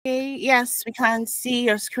Yes, we can see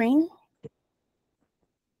your screen.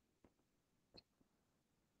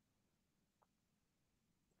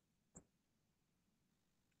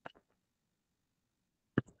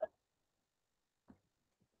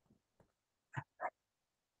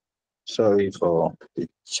 Sorry for the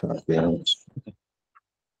challenge.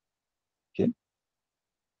 Okay.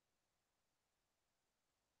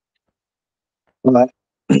 All right.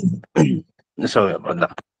 Sorry about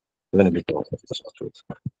that. I'm gonna be talking.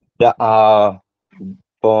 Yeah.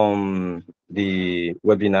 From the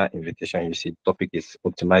webinar invitation, you see, topic is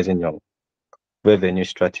optimizing your revenue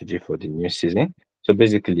strategy for the new season. So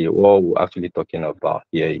basically, what we're actually talking about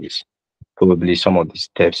here is probably some of the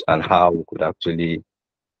steps and how we could actually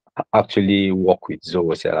work with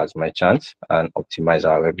Zowasel as merchants and optimize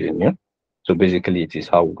our revenue. So basically, it is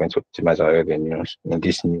how we're going to optimize our revenues in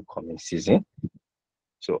this new coming season.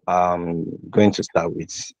 So I'm going to start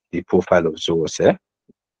with the profile of Zowasel.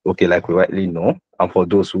 Okay, like we rightly know, and for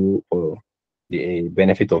those who, for the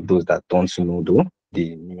benefit of those that don't know, though,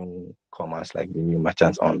 the new commerce, like the new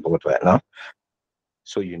merchants on board right now.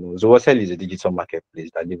 So, Zowasel is a digital marketplace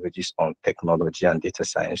that leverages on technology and data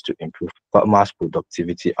science to improve farmers'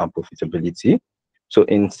 productivity and profitability. So,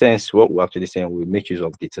 in sense, what we're actually saying, we make use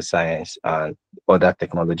of data science and other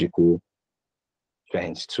technological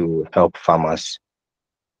trends to help farmers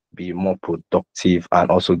be more productive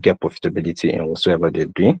and also get profitability in whatsoever they're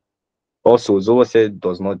doing. Also, Zowasel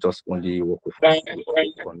does not just only work with connect.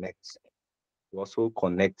 We also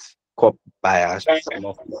connect crop buyers with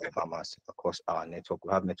small farmers across our network.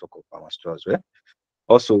 We have network of farmers too as well.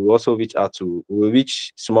 Also, we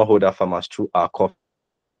reach smallholder farmers through our crop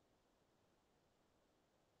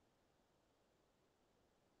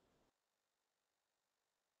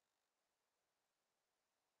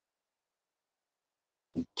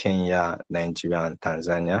in Kenya, Nigeria, and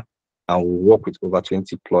Tanzania. And we work with over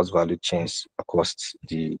 20 plus value chains across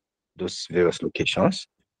those various locations.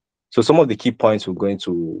 So some of the key points we're going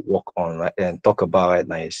to work on and talk about right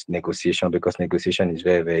now is negotiation, because negotiation is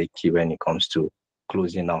very, very key when it comes to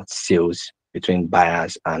closing out sales between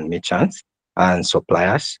buyers and merchants and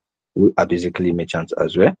suppliers, who are basically merchants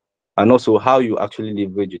as well. And also how you actually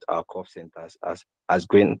leverage with our crop centers as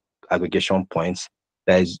grain aggregation points.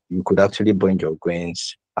 That is, you could actually bring your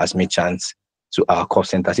grains as merchants to our crop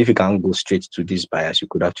centers. If you can't go straight to these buyers, you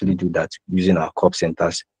could actually do that using our crop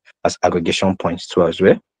centers as aggregation points too as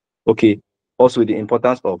well. Okay. Also, the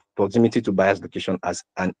importance of proximity to buyer's location as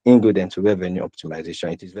an ingredient to revenue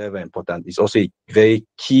optimization. It is very, very important. It's also a very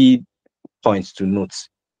key point to note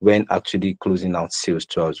when actually closing out sales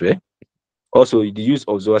too as well. Also, the use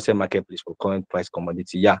of Zowasel marketplace for current price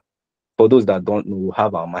commodity. Yeah, for those that don't know, we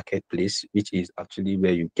have our marketplace, which is actually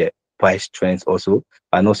where you get price trends also,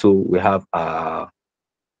 and also we have a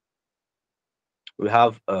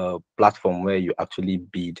platform where you actually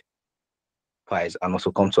bid price and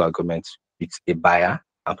also come to agreement with a buyer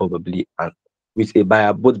and probably and with a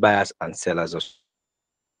buyer, both buyers and sellers also.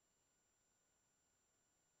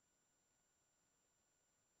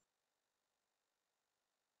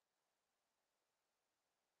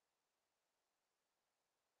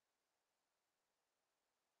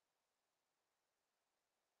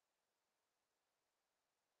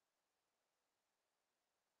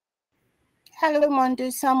 Hello,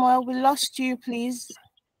 Monday Samuel. We lost you, please.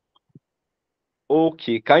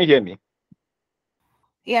 Okay, can you hear me?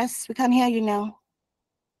 Yes, we can hear you now.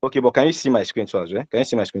 Okay, but can you see my screen too as well? Can you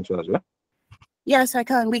see my screen too as well? Yes, I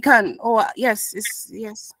can. We can. Oh, yes,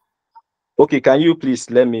 yes. Okay, can you please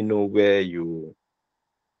let me know where the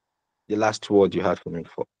last word you had for me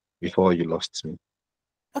before you lost me?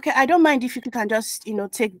 Okay, I don't mind if you can just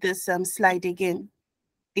take this slide again.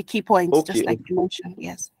 The key points, Okay, just like you mentioned.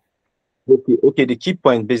 Yes. Okay. The key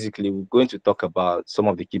point, basically, we're going to talk about some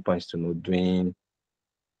of the key points to know doing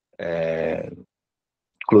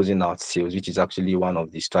closing out sales, which is actually one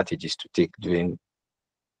of the strategies to take during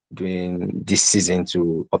this season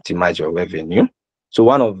to optimize your revenue. So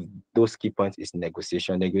one of those key points is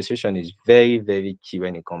negotiation. Negotiation is very, very key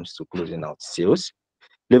when it comes to closing out sales.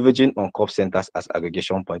 Leveraging on crop centers as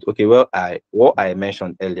aggregation point. Okay, well, what I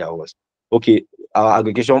mentioned earlier was, okay,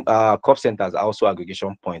 our crop centers are also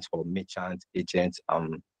aggregation points for merchants, agents,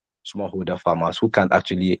 smallholder farmers who can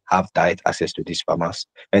actually have direct access to these farmers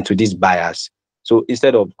and to these buyers. So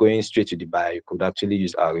instead of going straight to the buyer, you could actually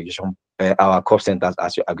use our crop centers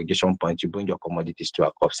as your aggregation point. You bring your commodities to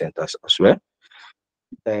our crop centers as well.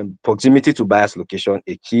 Proximity to buyer's location,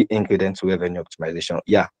 a key ingredient to revenue optimization.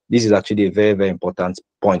 Yeah, this is actually a very, very important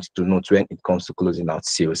point to note when it comes to closing out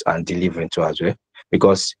sales and delivering to as well,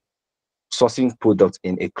 because sourcing products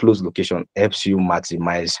in a closed location helps you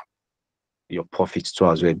maximize your profits too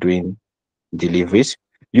as well doing deliveries.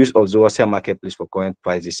 Use of Zowasel marketplace for current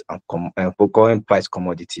prices and for current price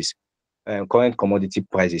commodities, current commodity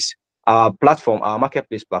prices. Our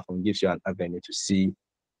marketplace platform gives you an avenue to see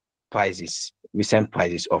prices, recent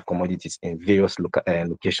prices of commodities in various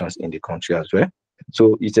locations in the country as well.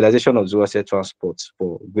 So utilization of Zowasel transport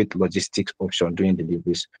for great logistics option during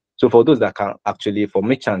deliveries. So for those that can actually, for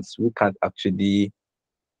merchants who can't actually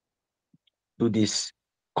do this,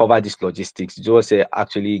 cover this logistics, Zowasel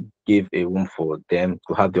actually gave a room for them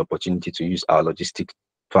to have the opportunity to use our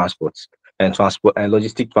transport and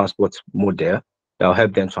logistic transport model that will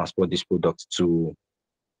help them transport this product to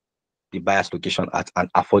the buyer's location at an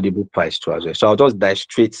affordable price too as well. So I'll just dive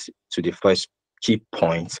straight to the first key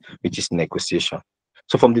point, which is negotiation.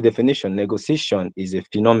 So from the definition, negotiation is a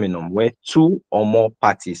phenomenon where two or more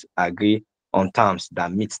parties agree on terms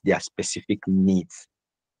that meet their specific needs.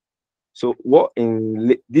 So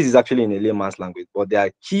this is actually in a layman's language, but there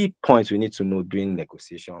are key points we need to know during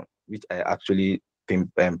negotiation, which I actually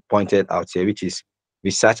pointed out here, which is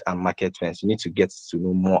research and market trends. You need to get to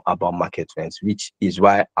know more about market trends, which is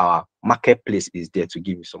why our marketplace is there to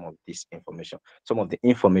give you some of this information, some of the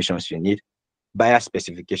informations you need. Buyer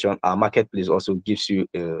specification. Our marketplace also gives you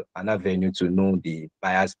an avenue to know the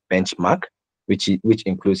buyer's benchmark, which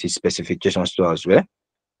includes his specifications too as well.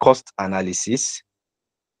 Cost analysis,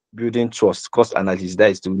 building trust. Cost analysis,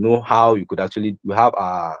 that is to know how you could actually, we have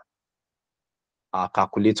our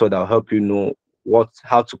calculator that will help you know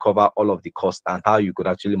how to cover all of the costs and how you could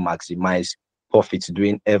actually maximize profits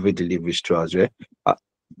doing every delivery through as well.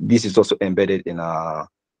 This is also embedded in our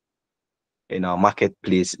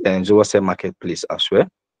marketplace and Zowasel marketplace as well.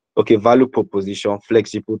 Okay, value proposition,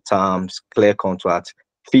 flexible terms, clear contracts,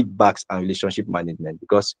 feedbacks, and relationship management.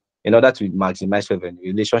 Because in order to maximize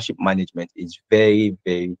revenue, relationship management is very,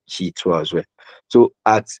 very key to as well. So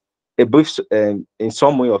at a brief, in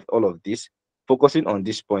summary of all of this, focusing on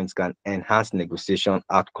these points can enhance negotiation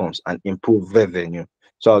outcomes and improve revenue.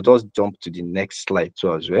 So I'll just jump to the next slide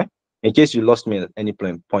too as well. In case you lost me at any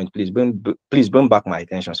point, please bring back my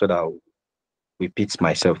attention so that I'll repeat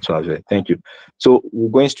myself too as well. Thank you. So we're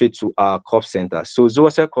going straight to our crop centers. So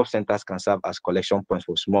Zowasel crop centers can serve as collection points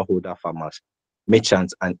for smallholder farmers,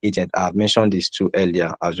 merchants, and agents. I've mentioned this too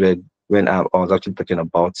earlier as well when I was actually talking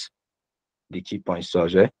about the key points too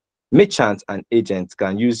as well. Merchants and agents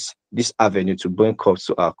can use this avenue to bring crops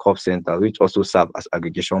to our crop center, which also serve as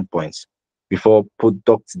aggregation points before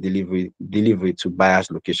product delivery to buyer's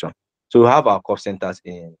location. So we have our crop centers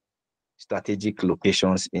in strategic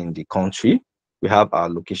locations in the country. We have our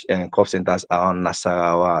location and crop centers around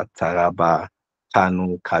Nasarawa, Taraba,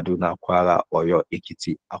 Kano, Kaduna, Kwara, Oyo,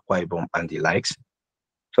 Ekiti, Akwa Ibom, and the likes.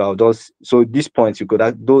 So these points you could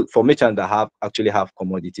for merchants that have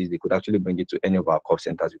commodities, they could actually bring it to any of our crop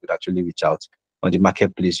centers. You could actually reach out on the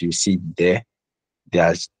marketplace. You see they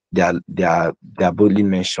are boldly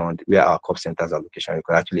mentioned where our crop centers are located. You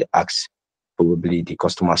could actually ask probably the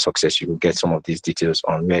customer success. You will get some of these details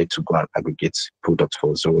on where to go and aggregate products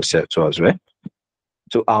for Zowasel too as well.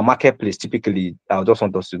 So our marketplace, typically, I just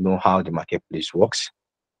want us to know how the marketplace works.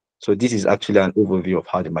 So this is actually an overview of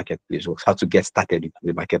how the marketplace works, how to get started with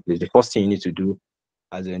the marketplace. The first thing you need to do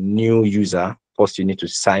as a new user, first you need to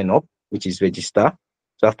sign up, which is register.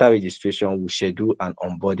 So after registration, we'll schedule an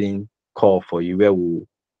onboarding call for you where we'll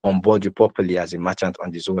onboard you properly as a merchant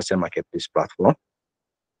on the Zowasel marketplace platform.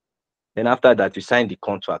 Then after that, you sign the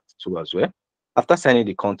contract too as well. After signing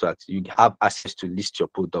the contract, you have access to list your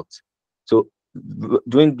product. So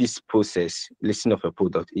during this process, listing of a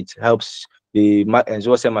product, it helps the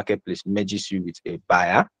Zowasel marketplace merges you with a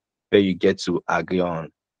buyer where you get to agree on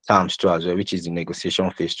terms too as well, which is the negotiation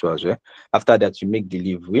phase too as well. After that, you make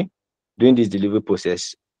delivery. During this delivery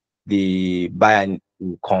process, the buyer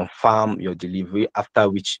will confirm your delivery, after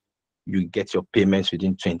which you get your payments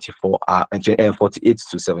within 24 hours and 48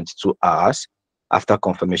 to 72 hours after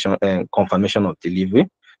confirmation of delivery.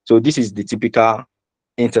 So this is the typical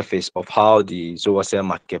interface of how the Zowasel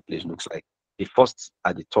marketplace looks like. The first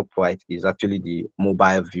at the top right is actually the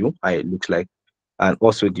mobile view, how it looks like, and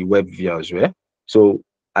also the web view as well. So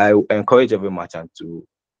I encourage every merchant to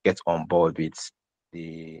get on board with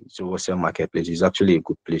the Zowasel marketplace. It's actually a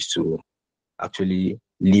good place to actually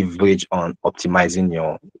leverage on optimizing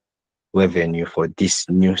your revenue for this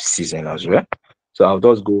new season as well. So I'll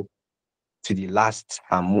just go to the last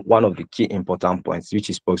one of the key important points, which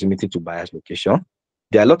is proximity to buyer's location.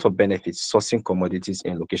 There are a lot of benefits sourcing commodities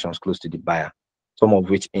in locations close to the buyer, some of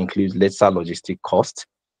which include lesser logistic costs.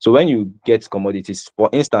 So when you get commodities, for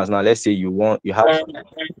instance, now let's say you have a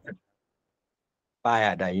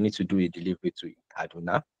buyer that you need to do a delivery to in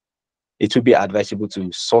Kaduna. it would be advisable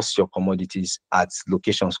to source your commodities at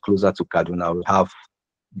locations closer to Kaduna. We have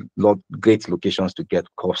great locations to get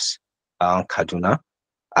crops around Kaduna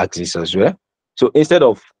axis as well. So instead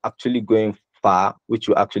of actually going far, which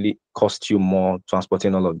will actually cost you more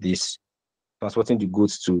transporting all of this, transporting the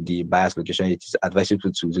goods to the buyer's location, it is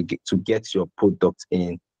advisable to get your product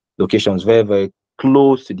in locations very, very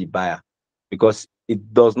close to the buyer, because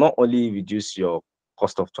it does not only reduce your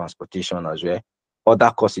cost of transportation as well,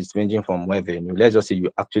 other costs ranging from revenue. Let's just say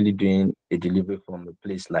you're actually doing a delivery from a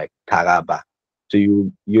place like Taraba. So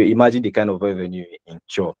you imagine the kind of revenue you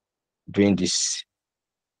incur during this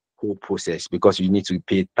whole process, because you need to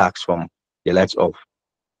pay tax from the likes of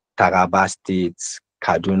Taraba State,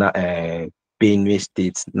 Kaduna, Benue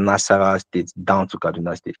State, Nasarawa State, down to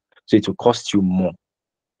Kaduna State. So it will cost you more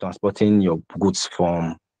transporting your goods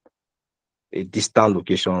from a distant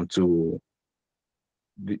location to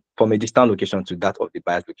that of the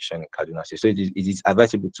buyer's location in Kaduna State. So it is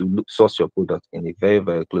advisable to source your product in a very,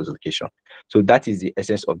 very close location. So that is the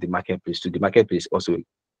essence of the marketplace. So the marketplace also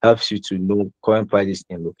helps you to know current prices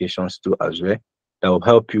in locations too as well. That will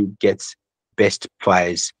help you get best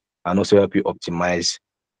price and also help you optimize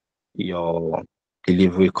your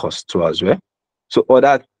delivery cost too as well. So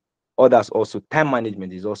others also, time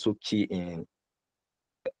management is also key in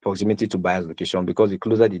proximity to buyer's location, because the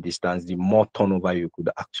closer the distance, the more turnover you could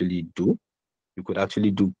actually do. You could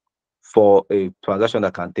actually do, for a transaction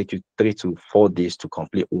that can take you 3 to 4 days to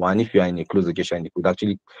complete one. If you are in a close location, you could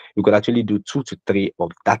actually do 2 to 3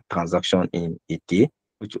 of that transaction in a day,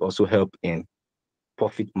 which will also help in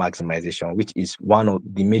profit maximization, which is one of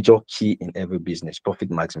the major key in every business, profit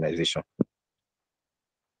maximization.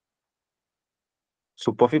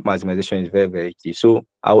 So profit maximization is very, very key. So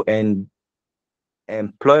I'll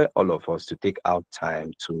employ all of us to take out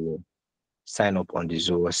time to sign up on the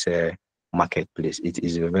Zowasel marketplace. It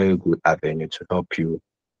is a very good avenue to help you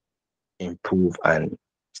improve and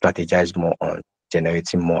strategize more on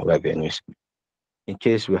generating more revenues. In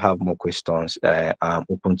case we have more questions, I'm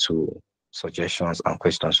open to suggestions and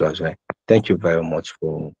questions as well. Thank you very much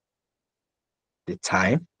for the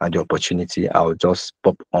time and the opportunity. I'll just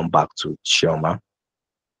pop on back to Chioma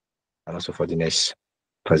and also for the next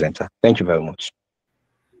presenter. Thank you very much.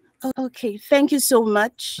 Okay, thank you so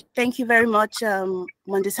much. Thank you very much,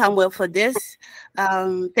 Monday Samuel, for this.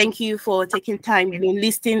 Thank you for taking time,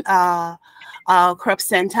 listing our crop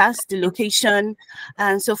centers, the location.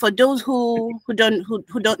 And so for those who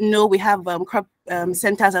don't know, we have crop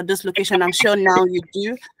centers at this location. I'm sure now you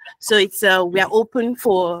do. So it's we are open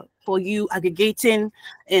for you aggregating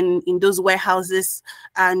in those warehouses,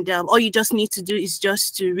 and all you just need to do is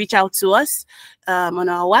just to reach out to us on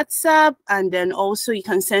our WhatsApp, and then also you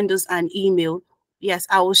can send us an email. Yes,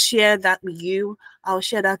 I will share that with you. I'll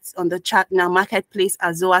share that on the chat now,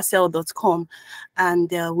 marketplace@zowasel.com,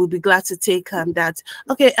 and we'll be glad to take that.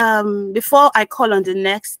 Okay, before I call on the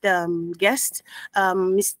next guest,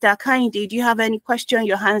 Mr. Kainde, do you have any question?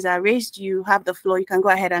 Your hands are raised. You have the floor. You can go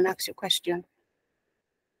ahead and ask your question.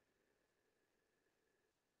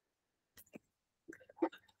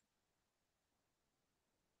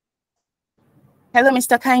 Hello,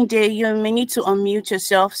 Mr. Kainde. You may need to unmute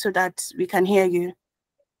yourself so that we can hear you.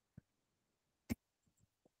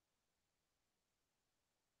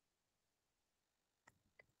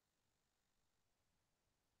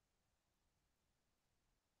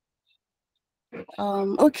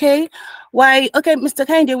 Okay. Why? Okay, Mr.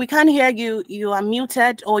 Kainde, we can't hear you. You are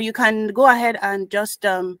muted, or you can go ahead and just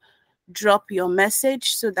drop your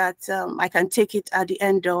message so that I can take it at the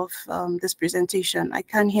end of this presentation. I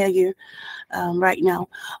can't hear you right now.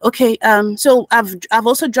 Okay, so I've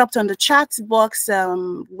also dropped on the chat box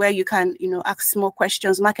where you can ask more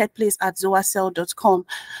questions, marketplace@zowasel.com.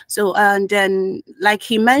 So, and then like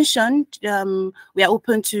he mentioned, we are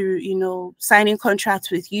open to signing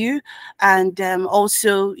contracts with you, and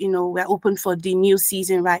also we're open for the new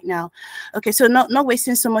season right now. Okay, so not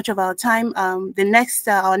wasting so much of our time.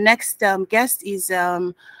 Our next guest is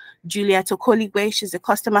Juliet Okoligwe. She's a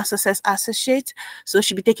customer success associate, so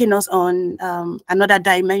she'll be taking us on another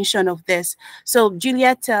dimension of this. So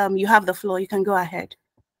Juliet, you have the floor. You can go ahead.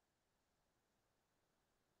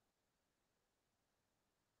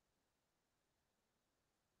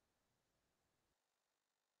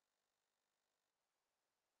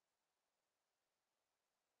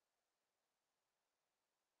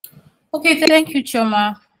 Okay, thank you,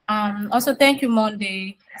 Chioma. Also, thank you,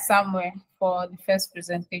 Monday Samuel, for the first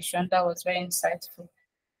presentation. That was very insightful.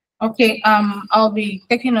 Okay, I'll be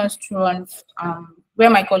taking us through on where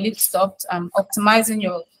my colleague stopped, optimizing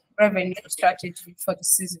your revenue strategy for the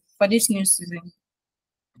season, for this new season.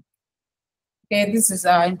 Okay, this is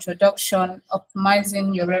our introduction,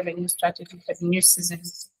 optimizing your revenue strategy for the new season.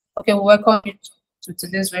 Okay, welcome you to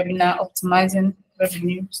today's webinar, optimizing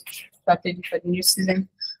revenue strategy for the new season.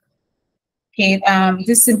 Okay,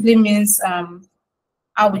 this simply means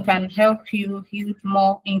how we can help you yield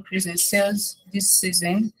more increase in sales this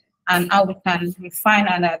season, and how we can refine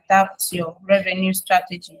and adapt your revenue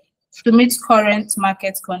strategy to meet current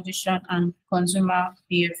market condition and consumer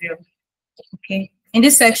behavior. Okay, in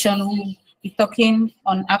this section, we'll be talking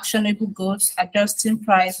on actionable goals, adjusting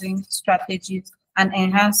pricing strategies, and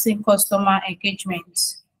enhancing customer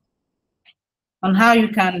engagement, on how you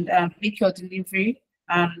can make your delivery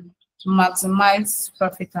and to maximize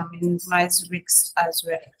profit and minimize risks as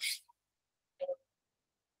well.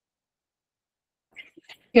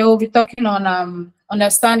 Okay, we'll be talking on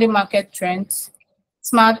understanding market trends,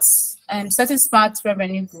 setting smart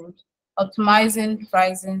revenue goals, optimizing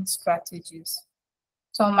pricing strategies.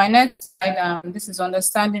 So on my next slide, this is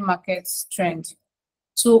understanding market trend.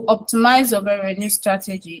 To optimize your revenue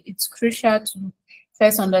strategy, it's crucial to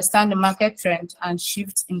first understand the market trend and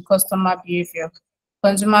shifts in consumer behavior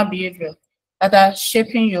that are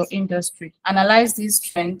shaping your industry. Analyze these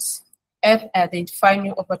trends, help identify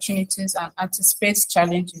new opportunities and anticipate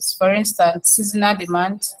challenges. For instance, seasonal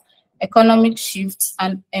demand, economic shifts,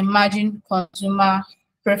 and emerging consumer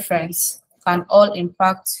preference can all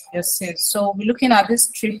impact your sales. So we're looking at these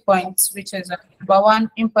 3 points, which is number one,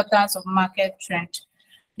 importance of market trend.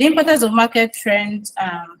 The importance of market trend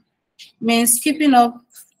means keeping up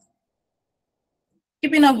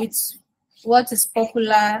with what is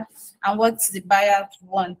popular and what the buyers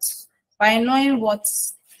want. By knowing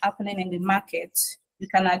what's happening in the market, you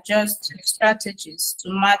can adjust strategies to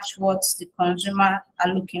match what the consumer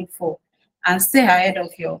are looking for and stay ahead of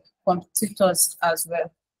your competitors as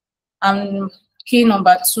well. Key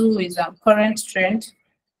number 2 is current trend.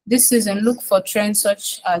 This season, look for trends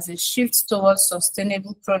such as a shift towards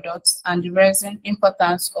sustainable products and the rising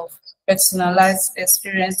importance of personalized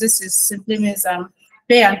experience. This is simply means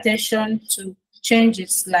pay attention to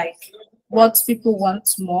changes like what people want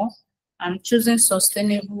more and choosing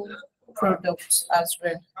sustainable products as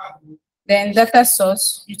well. Then data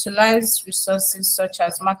source, utilize resources such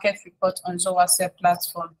as market report on Zowasel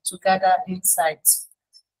platform to gather insights.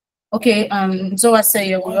 Okay,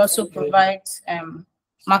 Zowasel will also provide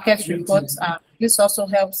market reports. This also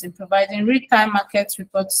helps in providing real-time market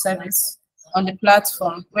report service on the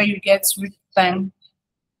platform where you get real-time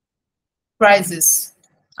prices,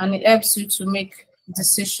 and it helps you to make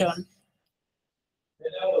decision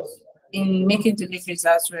in making deliveries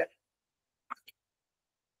as well.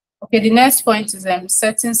 Okay, the next point is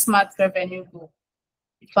setting smart revenue goal.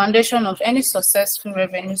 The foundation of any successful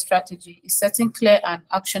revenue strategy is setting clear and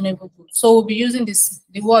actionable goals. So we'll be using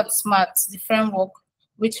the word SMART, the framework,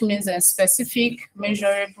 which means specific,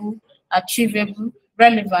 measurable, achievable,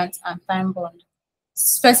 relevant, and time-bound.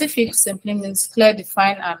 Specific simply means clear,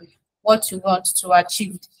 define, and what you want to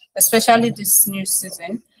achieve, especially this new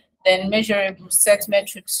season. Then measurable, set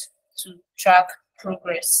metrics to track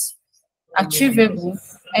progress. Achievable,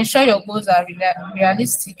 ensure your goals are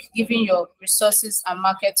realistic given your resources and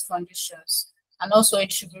market conditions. And also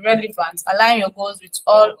it should be relevant, align your goals with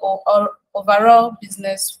all overall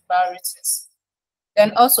business priorities.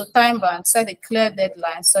 Then also time bound, set a clear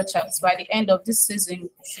deadline, such as by the end of this season,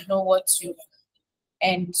 you should know what you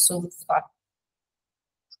earned so far.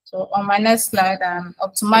 So on my next slide, I'm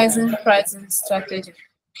optimizing pricing strategy.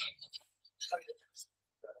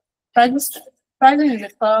 Pricing is a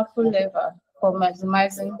powerful lever for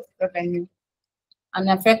maximizing revenue. An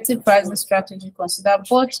effective pricing strategy considers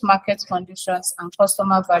both market conditions and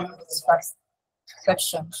customer value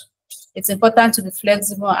perceptions. It's important to be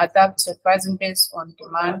flexible and adapt your pricing based on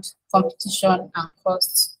demand, competition, and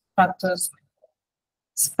cost factors.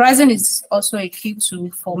 Pricing is also a key tool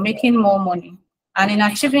for making more money. And in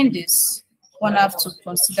achieving this, one have to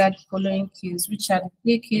consider the following keys, which are the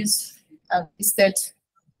 3 keys I've listed.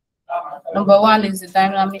 Number 1 is the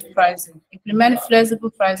dynamic pricing. Implement flexible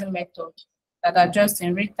pricing method that adjusts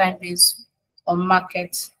in real time based on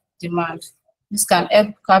market demand. This can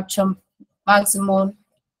help capture maximum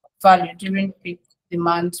value during peak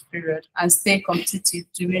demand period and stay competitive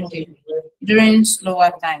during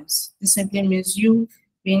slower times. This simply means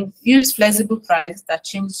use flexible price that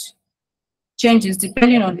changes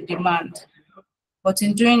depending on the demand. But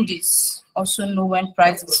in doing this, also know when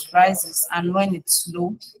prices rises and when it's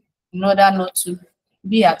low, in order not to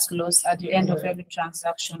be at loss at the end of every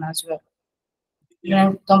transaction as well.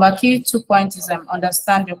 Number 2 point is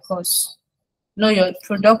understand your costs. Know your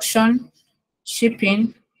production,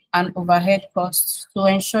 shipping, and overhead costs to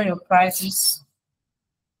ensure your prices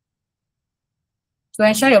to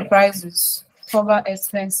ensure your prices cover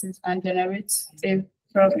expenses and generate a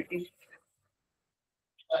profit.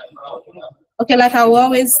 Okay, like I will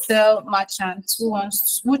always tell merchants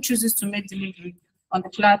who chooses to make delivery on the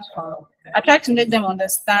platform, I try to make them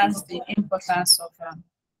understand the importance of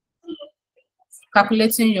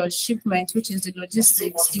calculating your shipment, which is the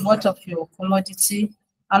logistics, the worth of your commodity,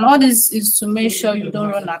 and all this is to make sure you don't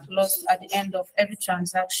run at loss at the end of every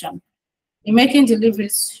transaction. In making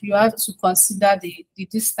deliveries, you have to consider the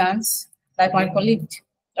distance, like my colleague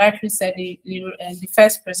rightly said, the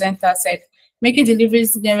first presenter said, making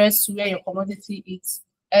deliveries nearest to where your commodity is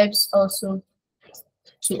helps also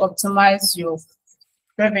to optimize your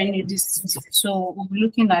revenue distance. So we'll be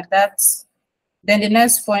looking at that. Then the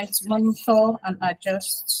next point, monitor and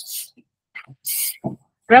adjust.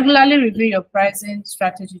 Regularly review your pricing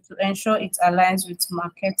strategy to ensure it aligns with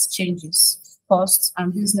market changes, costs,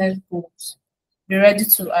 and business goals. Be ready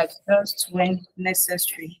to adjust when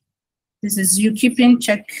necessary. This is you keeping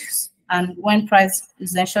checks and when price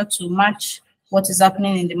is ensured to match what is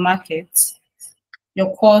happening in the market,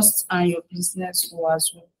 your costs and your business will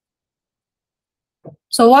as well.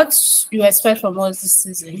 So what you expect from us this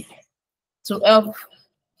season to help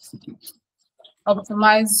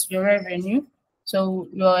optimize your revenue? So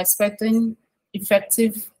you're expecting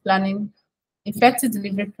effective planning, effective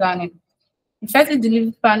delivery planning. Effective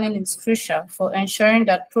delivery planning is crucial for ensuring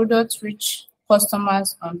that products reach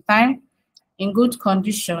customers on time, in good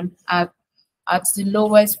condition, at the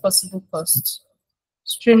lowest possible cost.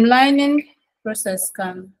 Streamlining process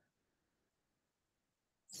can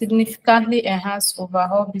significantly enhance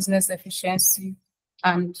overall business efficiency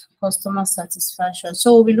and customer satisfaction.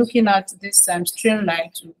 So we'll be looking at this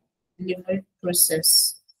streamlined delivery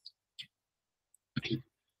process.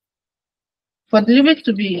 For delivery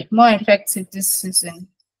to be more effective this season,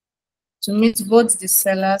 to meet both the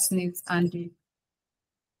seller's needs and the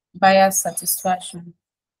buyer's satisfaction,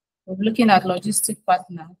 we're looking at logistic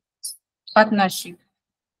partnership.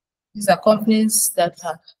 These are companies that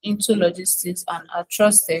are into logistics and are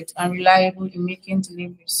trusted and reliable in making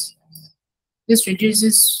deliveries. This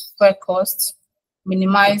reduces fuel costs,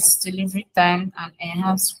 minimize delivery time, and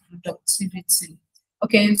enhance productivity.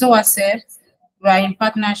 Okay, in Zowasel, we are in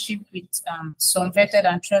partnership with some vetted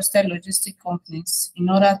and trusted logistic companies in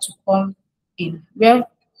order to come in where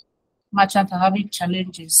merchants are having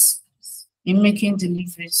challenges in making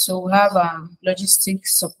deliveries. So we have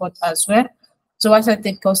logistics support as well. So what's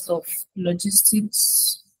the cost of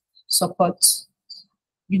logistics support?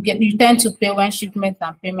 You tend to pay when shipment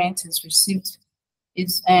and payment is received.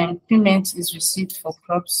 Payment is received for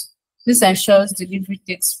crops. This ensures delivery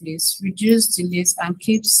takes place, reduces delays, and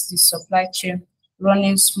keeps the supply chain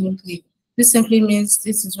running smoothly. This simply means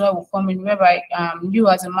this is where we come in, whereby you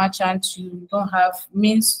as a merchant, you don't have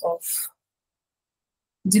means of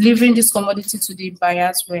delivering this commodity to the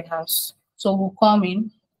buyer's warehouse. So we'll come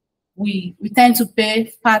in. We tend to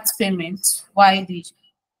pay part payment while the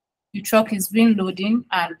truck is being loading,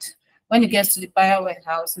 and when it gets to the buyer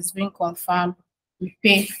warehouse, it's being confirmed. We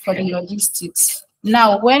pay for the logistics.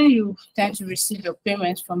 Now, when you tend to receive your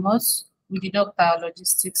payment from us, we deduct our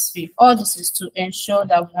logistics fee. All this is to ensure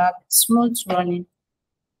that we have smooth running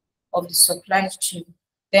of the supply chain.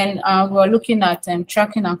 Then we're looking at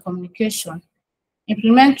tracking and communication.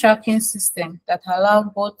 Implement tracking system that allow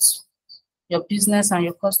both your business and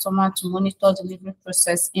your customer to monitor the delivery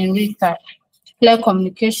process in real time. Clear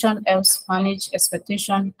communication helps manage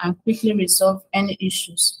expectation and quickly resolve any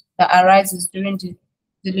issues that arises during the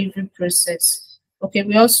delivery process. Okay,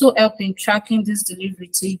 we also help in tracking this delivery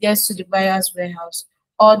till it gets to the buyer's warehouse.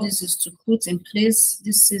 All this is to put in place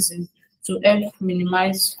this season to help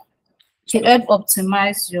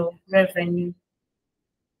optimize your revenue.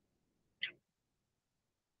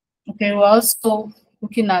 Okay, we're also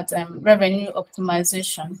looking at revenue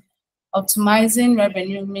optimization. Optimizing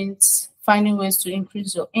revenue means finding ways to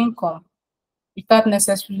increase your income without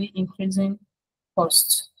necessarily increasing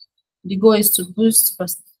costs. The goal is to boost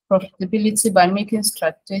profitability by making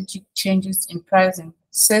strategic changes in pricing,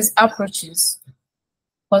 sales approaches,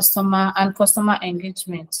 customer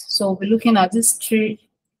engagement. So we'll be looking at these three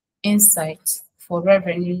insights for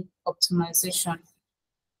revenue optimization.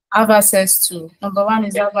 Have access to, number one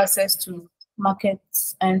is have access to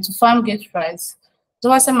markets and to farm gate price.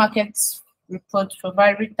 Zowasel markets report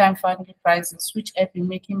provide real-time farm gate prices, which help in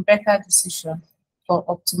making better decisions for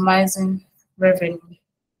optimizing revenue.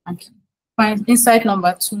 And insight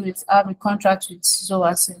number two is have a contract with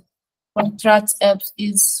Zowasel. Contract helps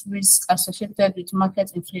ease risk associated with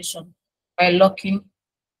market inflation by locking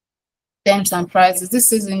terms and prices. This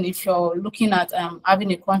season, if you're looking at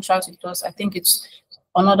having a contract with us, I think it's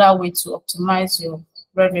another way to optimize your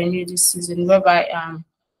revenue this season, whereby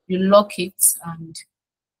you lock it and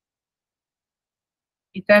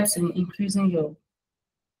it helps in increasing your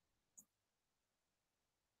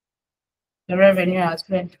revenue as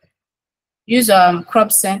well. Use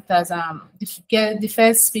crop centers. The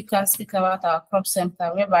first speaker speak about our crop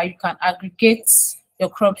center, whereby you can aggregate your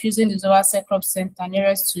crop using the Zowasel crop center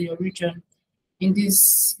nearest to your region. In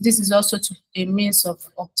this is also a means of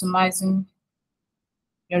optimizing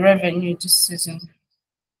your revenue this season.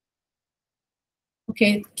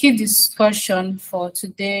 Okay, key discussion for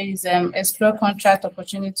today is explore contract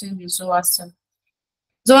opportunities with Zowasel.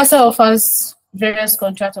 Zowasel offers various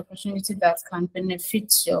contract opportunities that can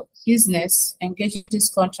benefit your business. Engage this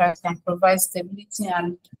contract can provide stability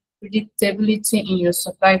and predictability in your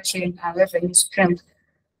supply chain and revenue stream.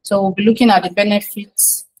 So we'll be looking at the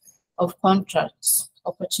benefits of contracts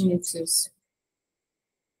opportunities.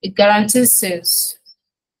 It guarantees sales.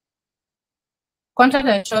 Contract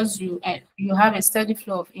ensures you have a steady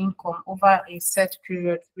flow of income over a set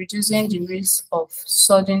period, reducing the risk of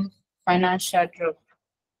sudden financial drop.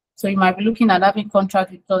 So you might be looking at having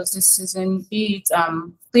contract with us this season, be it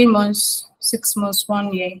 3 months, 6 months,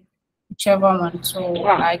 1 year, whichever one. So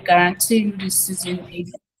I guarantee you this season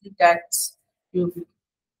that you'll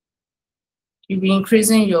be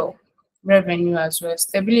increasing your revenue as well.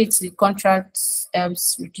 Stability contracts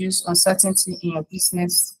helps reduce uncertainty in your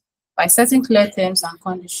business by setting clear terms and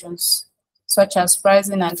conditions, such as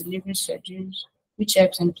pricing and delivery schedules, which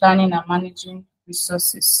helps in planning and managing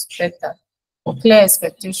resources better. Clear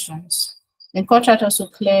expectations. The contract also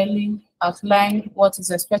clearly outline what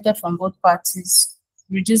is expected from both parties,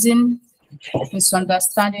 reducing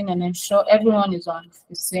misunderstanding and ensure everyone is on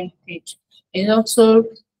the same page. It also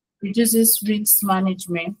reduces risk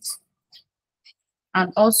management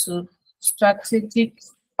and also strategic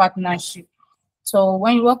partnership. So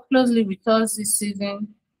when you work closely with us this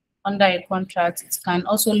season under a contract, it can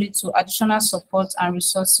also lead to additional support and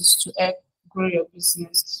resources to help grow your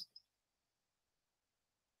business.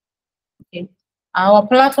 Okay. Our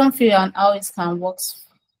platform fee and how it can work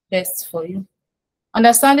best for you.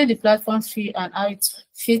 Understanding the platform fee and how it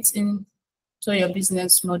fits into your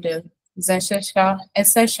business model is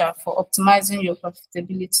essential for optimizing your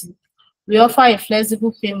profitability. We offer a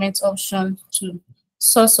flexible payment option to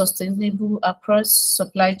source sustainable across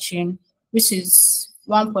supply chain, which is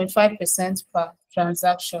 1.5% per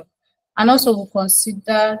transaction. And also we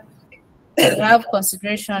have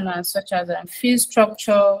consideration such as fee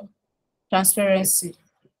structure, transparency.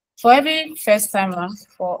 For every first timer,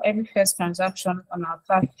 for every first transaction on our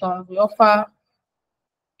platform, we offer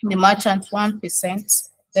the merchant 1%.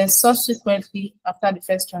 Then subsequently, after the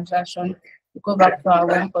first transaction, we go back to our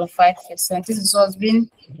 1.5%. This is us being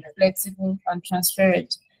flexible and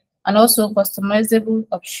transparent. And also customizable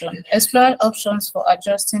option. Explore options for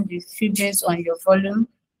adjusting the fee based on your volume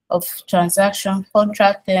of transaction,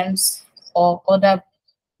 contract terms, or other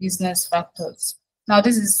business factors. Now,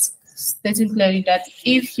 this is stating clearly that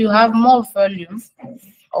if you have more volume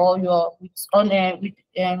or you're on a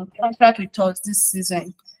contract with us this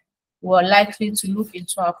season, we're likely to look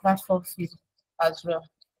into our platform fee as well.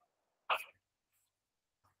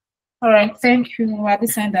 All right, thank you. At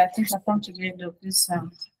this end, I think I've come to the end of this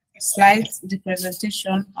slide, the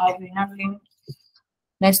presentation. I'll be handling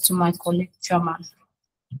next to my colleague, Chairman.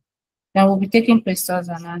 Then we'll be taking questions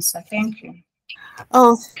and answers. Thank you.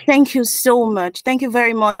 Oh, thank you so much. Thank you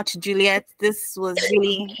very much, Juliet. This was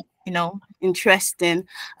really, interesting.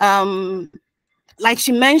 Like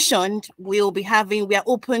she mentioned, we are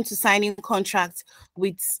open to signing contracts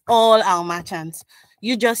with all our merchants.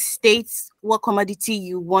 You just state what commodity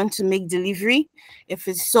you want to make delivery. If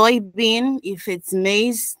it's soybean, if it's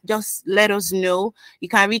maize, just let us know. You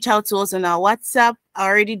can reach out to us on our WhatsApp. I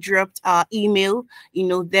already dropped our email,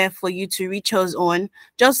 there for you to reach us on.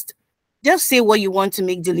 Just say what you want to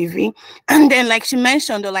make delivery. And then like she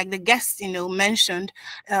mentioned, or like the guest, mentioned,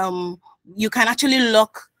 you can actually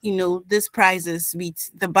lock, these prices with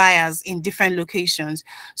the buyers in different locations.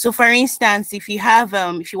 So for instance, if you have,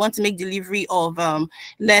 if you want to make delivery of,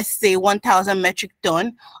 let's say 1,000 metric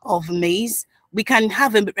ton of maize, we can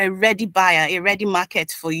have a ready buyer, a ready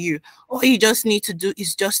market for you. All you just need to do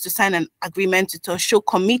is just to sign an agreement to show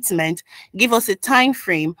commitment, give us a time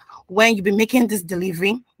frame when you'll be making this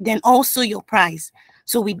delivery, then also your price.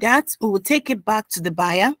 So with that, we will take it back to the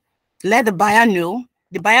buyer, let the buyer know,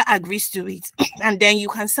 the buyer agrees to it, and then you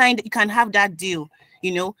can you can have that deal.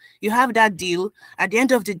 You have that deal. At the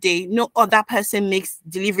end of the day, no other person makes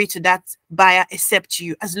delivery to that buyer except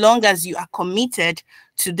you, as long as you are committed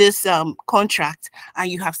to this contract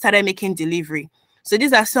and you have started making delivery. So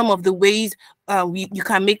these are some of the ways you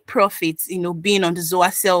can make profits, being on the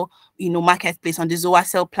Zowasel, marketplace, on the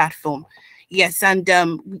Zowasel platform. Yes, and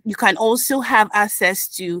you can also have access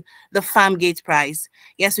to the farm gate price.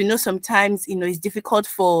 Yes, we know sometimes, it's difficult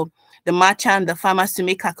for the merchant, the farmers to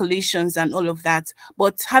make calculations and all of that.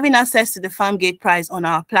 But having access to the farm gate price on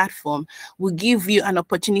our platform will give you an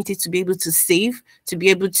opportunity to be able to save, to be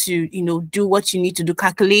able to, do what you need to do,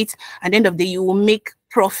 calculate. At the end of the day, you will make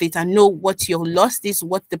profit and know what your loss is,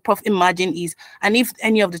 what the profit margin is, and if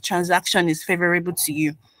any of the transaction is favorable to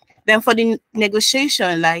you. Then for the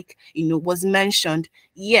negotiation, like was mentioned,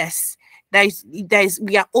 yes,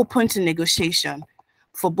 we are open to negotiation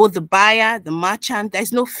for both the buyer, the merchant.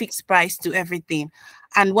 There's no fixed price to everything.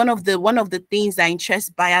 And one of the things that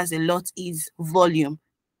interests buyers a lot is volume.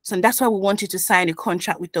 So that's why we want you to sign a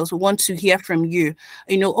contract with us. We want to hear from you.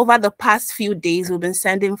 Over the past few days, we've been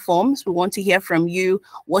sending forms. We want to hear from you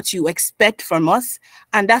what you expect from us.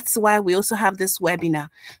 And that's why we also have this webinar.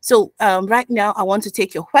 So right now, I want to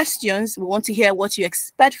take your questions. We want to hear what you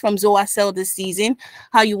expect from Zowasel this season,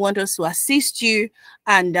 how you want us to assist you.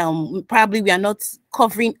 And probably we are not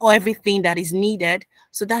covering everything that is needed.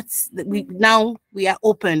 So we are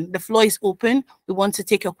open. The floor is open. We want to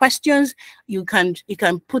take your questions. You can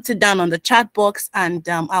put it down on the chat box, and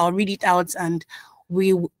I'll read it out, and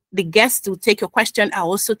the guests will take your question. I'll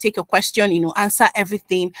also take your question, answer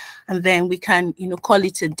everything, and then we can, call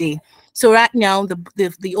it a day. So right now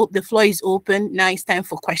the floor is open. Now it's time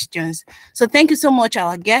for questions. So thank you so much,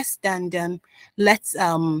 our guest, and let's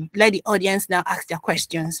let the audience now ask their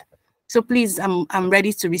questions. So please, I'm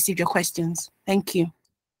ready to receive your questions. Thank you.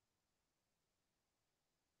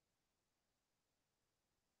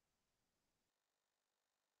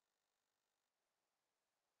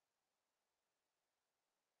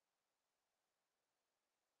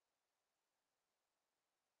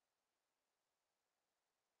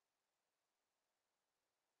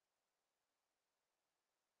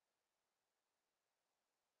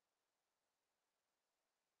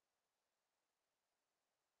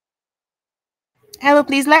 Hello,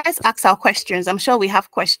 please let's ask our questions. I'm sure we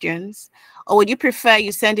have questions. Or would you prefer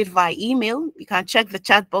you send it via email? You can check the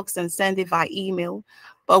chat box and send it via email.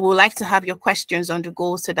 But we'd like to have your questions on the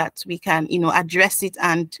go so that we can, address it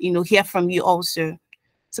and, hear from you also.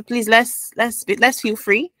 So please let's feel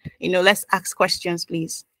free. Let's ask questions,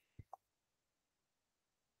 please.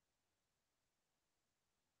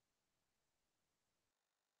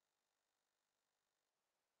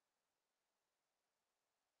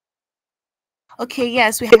 Okay,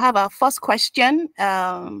 yes, we have our first question.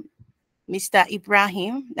 Mr.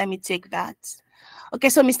 Ibrahim, let me take that. Okay,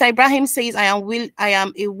 so Mr. Ibrahim says, I am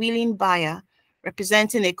a willing buyer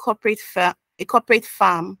representing a corporate farm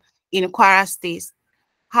in Kwara State.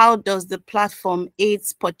 How does the platform aid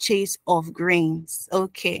purchase of grains?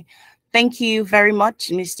 Okay, thank you very much,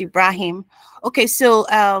 Mr. Ibrahim. Okay, so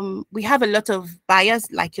we have a lot of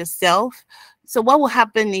buyers like yourself. So what will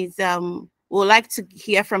happen is we'd like to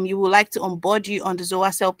hear from you. We'd like to onboard you on the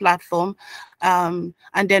Zowasel platform. And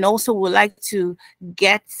then also we'd like to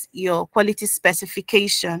get your quality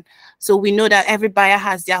specification. So we know that every buyer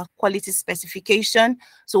has their quality specification.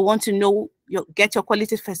 So we want to know, get your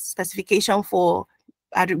quality specification for,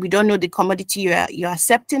 we don't know the commodity you're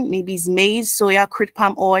accepting. Maybe it's maize, soya, crude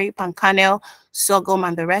palm oil, palm kernel, sorghum,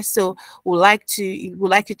 and the rest. So we'd like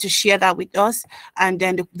you to share that with us, and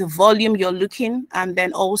then the volume you're looking, and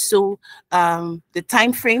then also the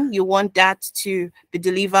time frame you want that to be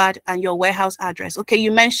delivered, and your warehouse address. Okay,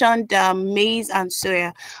 you mentioned maize and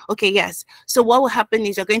soya. Okay, yes. So what will happen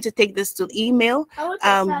is you're going to take this to email.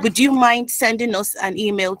 Would you mind sending us an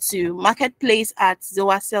email to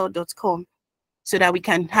marketplace@zowasel.com? So that we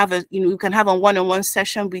can have a one-on-one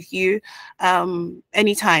session with you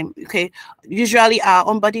anytime. Okay, usually our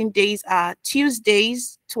onboarding days are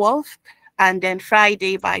Tuesdays 12 and then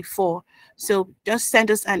Friday by 4. So just send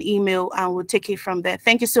us an email and we'll take it from there.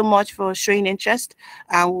 Thank you so much for showing interest,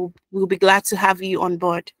 and we'll be glad to have you on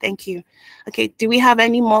board. Thank you. Okay, do we have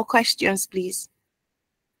any more questions, please?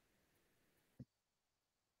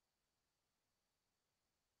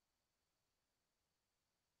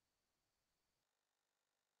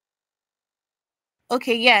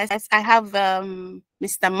 Okay, yes, I have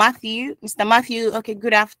Mr. Matthew. Mr. Matthew, okay,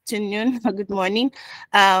 good afternoon or good morning.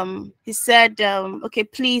 He said, okay,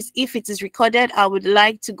 please, if it is recorded, I would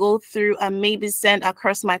like to go through and maybe send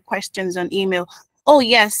across my questions on email. Oh,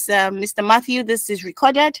 yes, Mr. Matthew, this is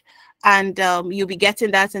recorded, and you'll be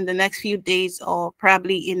getting that in the next few days or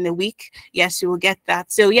probably in a week. Yes, you will get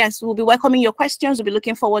that. So yes, we'll be welcoming your questions. We'll be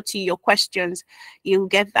looking forward to your questions. You'll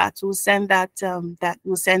get that. We'll send that.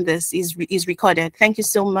 We'll send this is recorded. Thank you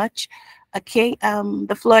so much. Okay,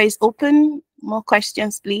 the floor is open. More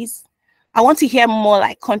questions, please. I want to hear more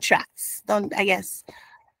like contracts. Don't I guess.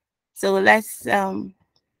 So let's the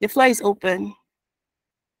floor is open.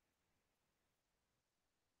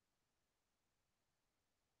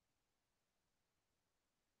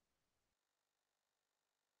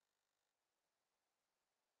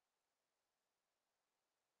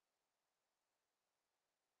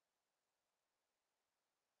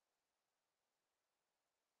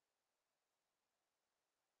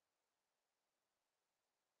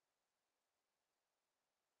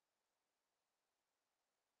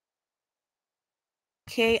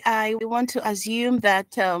 Okay, I want to assume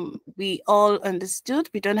that we all understood.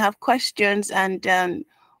 We don't have questions, and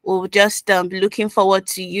we'll just be looking forward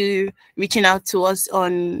to you reaching out to us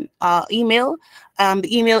on our email. The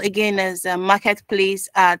email again is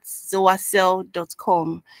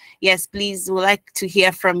marketplace@zowasel.com. Yes, please, we'd like to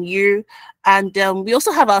hear from you. And we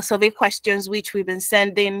also have our survey questions, which we've been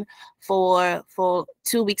sending for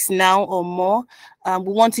 2 weeks now or more.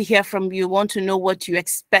 We want to hear from you. We want to know what you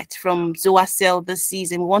expect from Zowasel this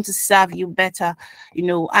season. We want to serve you better,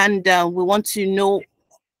 and we want to know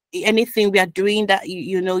anything we are doing that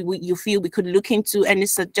you feel we could look into. Any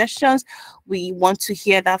suggestions, we want to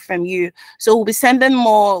hear that from you. So we'll be sending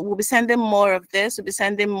more of this. We'll be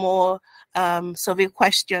sending more survey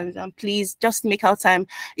questions, and please just make our time.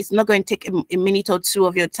 It's not going to take a minute or two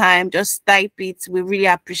of your time. Just type it. We really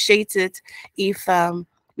appreciate it if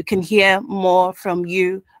we can hear more from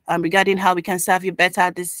you regarding how we can serve you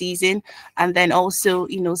better this season, and then also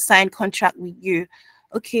sign contract with you.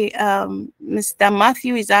 Okay, Mr.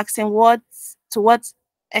 Matthew is asking to what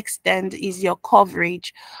extent is your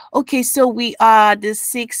coverage? Okay, so we are the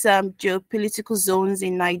 6 geopolitical zones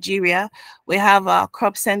in Nigeria. We have our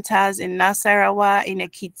crop centers in Nasarawa, in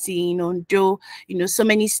Ekiti, in Ondo, so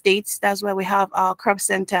many states. That's where we have our crop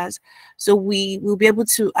centers. So we will be able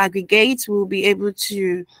to aggregate, we'll be able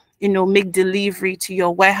to make delivery to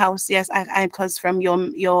your warehouse. Yes, I because from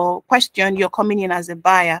your question, you're coming in as a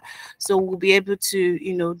buyer, so we'll be able to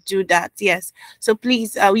do that. Yes, so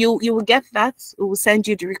please, you will get that. We will send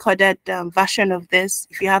you the recorded version of this.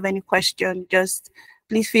 If you have any question, just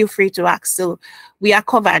please feel free to ask. So we are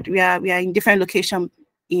covered. We are in different locations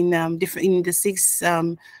in the 6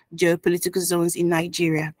 geopolitical zones in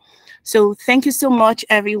Nigeria. So thank you so much,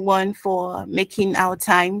 everyone, for making our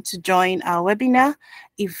time to join our webinar.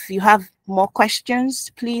 If you have more questions,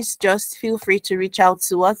 please just feel free to reach out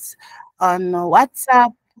to us on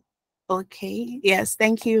WhatsApp. Okay, yes,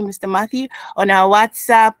 thank you, Mr. Matthew, on our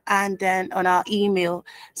WhatsApp and then on our email.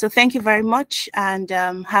 So thank you very much, and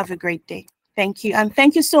have a great day. Thank you. And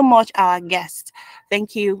thank you so much, our guest.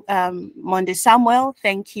 Thank you, Monday Samuel.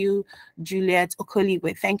 Thank you, Juliet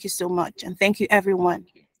Okoliwe. Thank you so much. And thank you, everyone.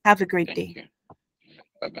 Have a great day.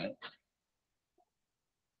 Bye-bye.